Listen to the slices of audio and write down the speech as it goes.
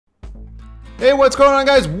Hey, what's going on,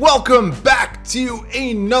 guys? Welcome back to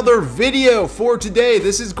another video. For today,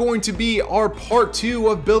 this is going to be our part 2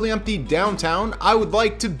 of building up the downtown. I would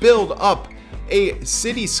like to build up a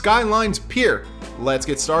Cities Skylines pier. Let's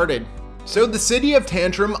get started. So the city of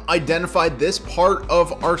Tantrum identified this part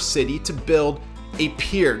of our city to build a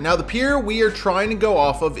pier. Now the pier we are trying to go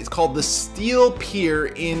off of is called the Steel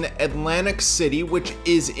Pier in Atlantic City, which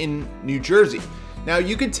is in New Jersey. Now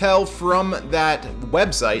you could tell from that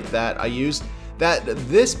website that I used that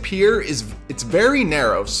this pier it's very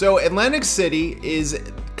narrow. So Atlantic City is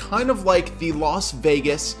kind of like the Las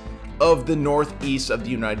Vegas of the northeast of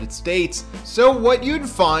the United States. So what you'd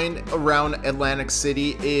find around Atlantic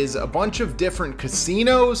City is a bunch of different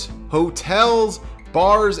casinos, hotels,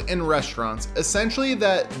 bars, and restaurants. Essentially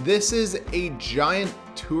that this is a giant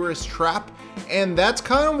tourist trap, and that's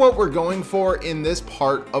kind of what we're going for in this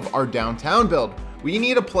part of our downtown build. We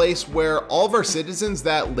need a place where all of our citizens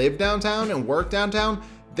that live downtown and work downtown,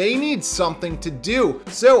 they need something to do.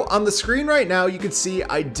 So on the screen right now, you can see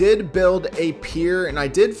I did build a pier and I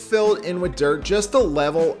did fill it in with dirt just to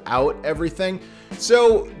level out everything.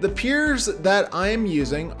 So the piers that I am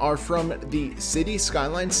using are from the Cities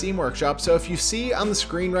Skylines Steam Workshop. So if you see on the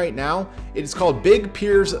screen right now, it is called Big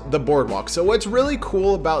Piers, the Boardwalk. So what's really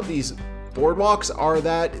cool about these boardwalks are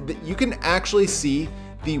that you can actually see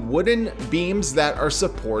the wooden beams that are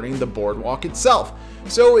supporting the boardwalk itself.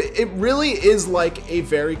 So it really is like a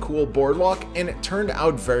very cool boardwalk, and it turned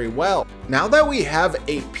out very well. Now that we have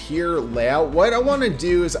a pier layout, what I want to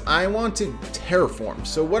do is I want to terraform.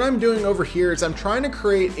 So what I'm doing over here is I'm trying to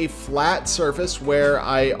create a flat surface where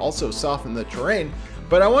I also soften the terrain,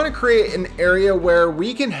 but I want to create an area where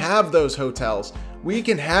we can have those hotels, we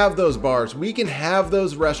can have those bars, we can have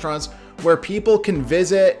those restaurants where people can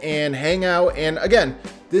visit and hang out. And again,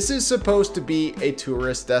 this is supposed to be a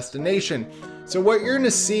tourist destination. So what you're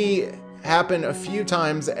gonna see happen a few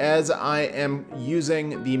times as I am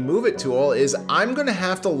using the Move It tool is I'm gonna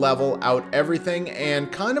have to level out everything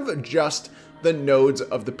and kind of adjust the nodes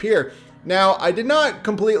of the pier. Now, I did not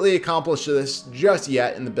completely accomplish this just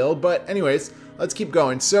yet in the build, but anyways, let's keep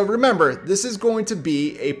going. So remember, this is going to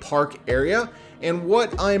be a park area. And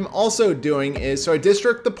what I'm also doing is, so I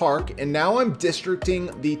district the park, and now I'm districting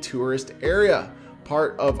the tourist area,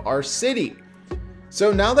 part of our city.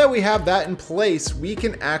 So now that we have that in place, we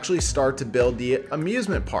can actually start to build the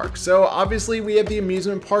amusement park. So obviously we have the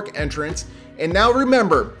amusement park entrance, and now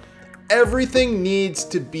remember, everything needs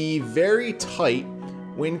to be very tight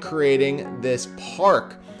when creating this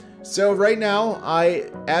park. So right now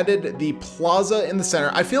I added the plaza in the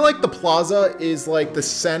center. I feel like the plaza is like the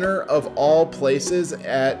center of all places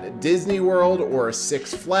at Disney World or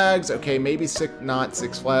Six Flags. Okay, maybe not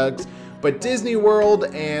Six Flags, but Disney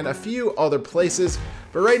World and a few other places.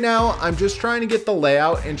 But right now I'm just trying to get the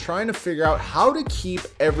layout and trying to figure out how to keep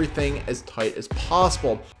everything as tight as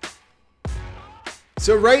possible.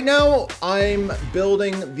 So right now I'm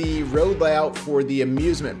building the road layout for the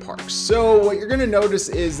amusement park. So what you're gonna notice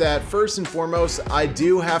is that first and foremost, I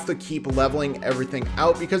do have to keep leveling everything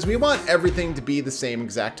out because we want everything to be the same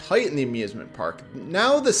exact height in the amusement park.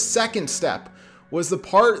 Now the second step was the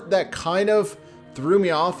part that kind of threw me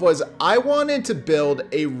off was I wanted to build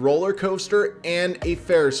a roller coaster and a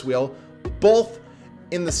Ferris wheel, both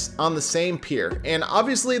on the same pier. And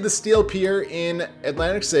obviously the Steel Pier in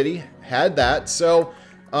Atlantic City had that. So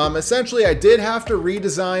essentially I did have to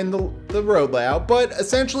redesign the road layout, but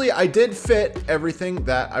essentially I did fit everything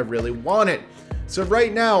that I really wanted. So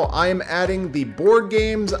right now I'm adding the board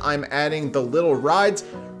games, I'm adding the little rides.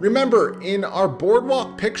 Remember, in our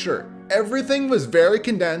boardwalk picture, everything was very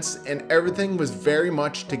condensed and everything was very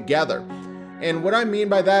much together. And what I mean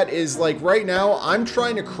by that is, like, right now I'm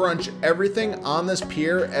trying to crunch everything on this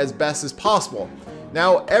pier as best as possible.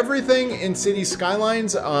 Now everything in Cities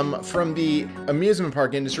Skylines from the amusement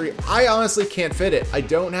park industry, I honestly can't fit it. I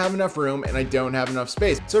don't have enough room and I don't have enough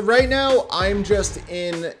space. So right now I'm just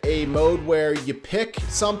in a mode where you pick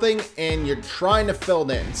something and you're trying to fill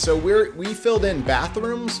it in. So we filled in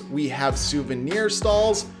bathrooms, we have souvenir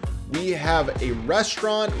stalls, we have a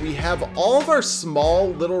restaurant, we have all of our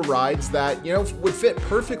small little rides that, you know, would fit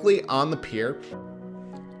perfectly on the pier.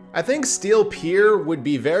 I think Steel Pier would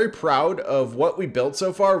be very proud of what we built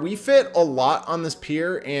so far. We fit a lot on this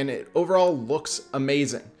pier and it overall looks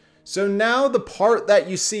amazing. So now the part that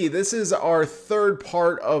you see, this is our third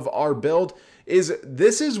part of our build,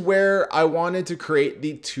 this is where I wanted to create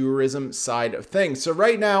the tourism side of things. So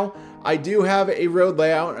right now I do have a road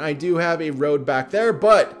layout and I do have a road back there,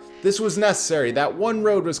 but this was necessary. That one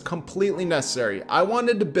road was completely necessary. I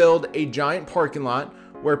wanted to build a giant parking lot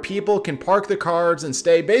where people can park their cars and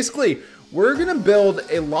stay. Basically, we're gonna build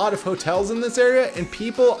a lot of hotels in this area and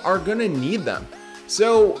people are gonna need them.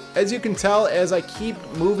 So as you can tell, as I keep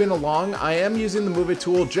moving along, I am using the Move It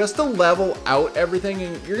tool just to level out everything,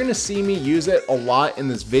 and you're gonna see me use it a lot in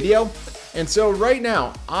this video. And so right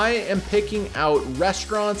now, I am picking out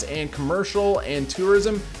restaurants and commercial and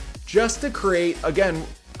tourism just to create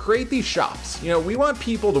these shops. You know, we want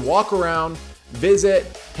people to walk around,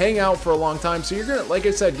 visit, hang out for a long time. So you're gonna, like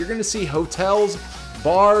I said, you're gonna see hotels,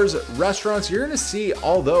 bars, restaurants, you're gonna see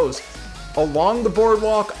all those along the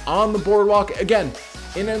boardwalk, on the boardwalk. Again,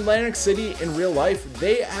 in Atlantic City, in real life,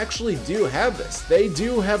 they actually do have this. They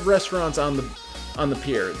do have restaurants on the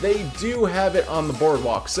pier. They do have it on the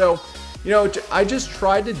boardwalk. So, you know, I just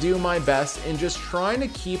tried to do my best in just trying to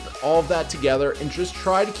keep all of that together and just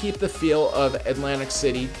try to keep the feel of Atlantic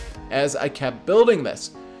City as I kept building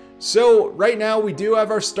this. So right now we do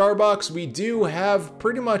have our Starbucks, we do have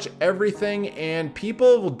pretty much everything, and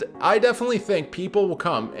I definitely think people will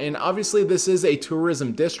come. And obviously this is a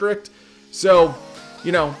tourism district, so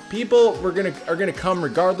you know, people are gonna come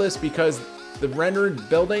regardless because the rendered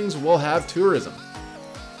buildings will have tourism.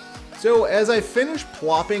 So as I finished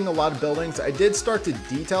plopping a lot of buildings, I did start to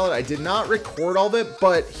detail it. I did not record all of it,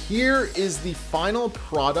 but here is the final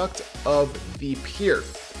product of the pier.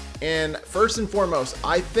 And first and foremost,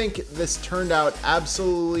 I think this turned out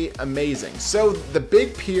absolutely amazing. So the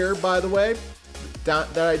big pier, by the way,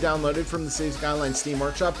 that I downloaded from the Cities Skylines Steam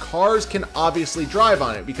Workshop, cars can obviously drive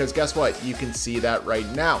on it because guess what? You can see that right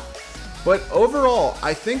now. But overall,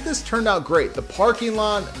 I think this turned out great. The parking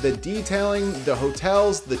lot, the detailing, the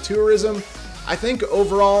hotels, the tourism, I think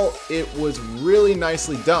overall it was really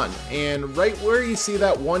nicely done. And right where you see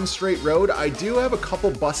that one straight road, I do have a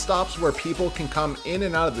couple bus stops where people can come in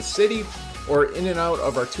and out of the city or in and out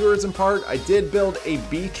of our tourism part. I did build a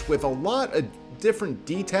beach with a lot of different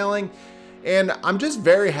detailing, and I'm just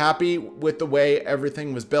very happy with the way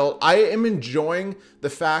everything was built. I am enjoying the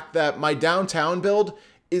fact that my downtown build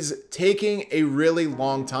is taking a really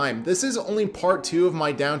long time. This is only part 2 of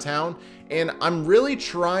my downtown, and I'm really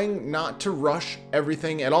trying not to rush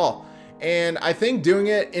everything at all. And I think doing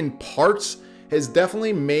it in parts has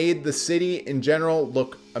definitely made the city in general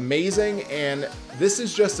look amazing, and this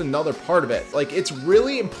is just another part of it. Like, it's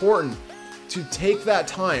really important to take that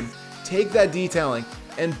time, take that detailing,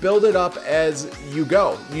 and build it up as you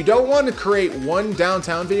go. You don't want to create one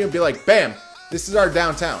downtown video and be like, bam, this is our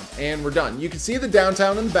downtown, and we're done. You can see the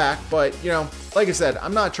downtown in the back, but you know, like I said,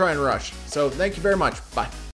 I'm not trying to rush. So thank you very much. Bye.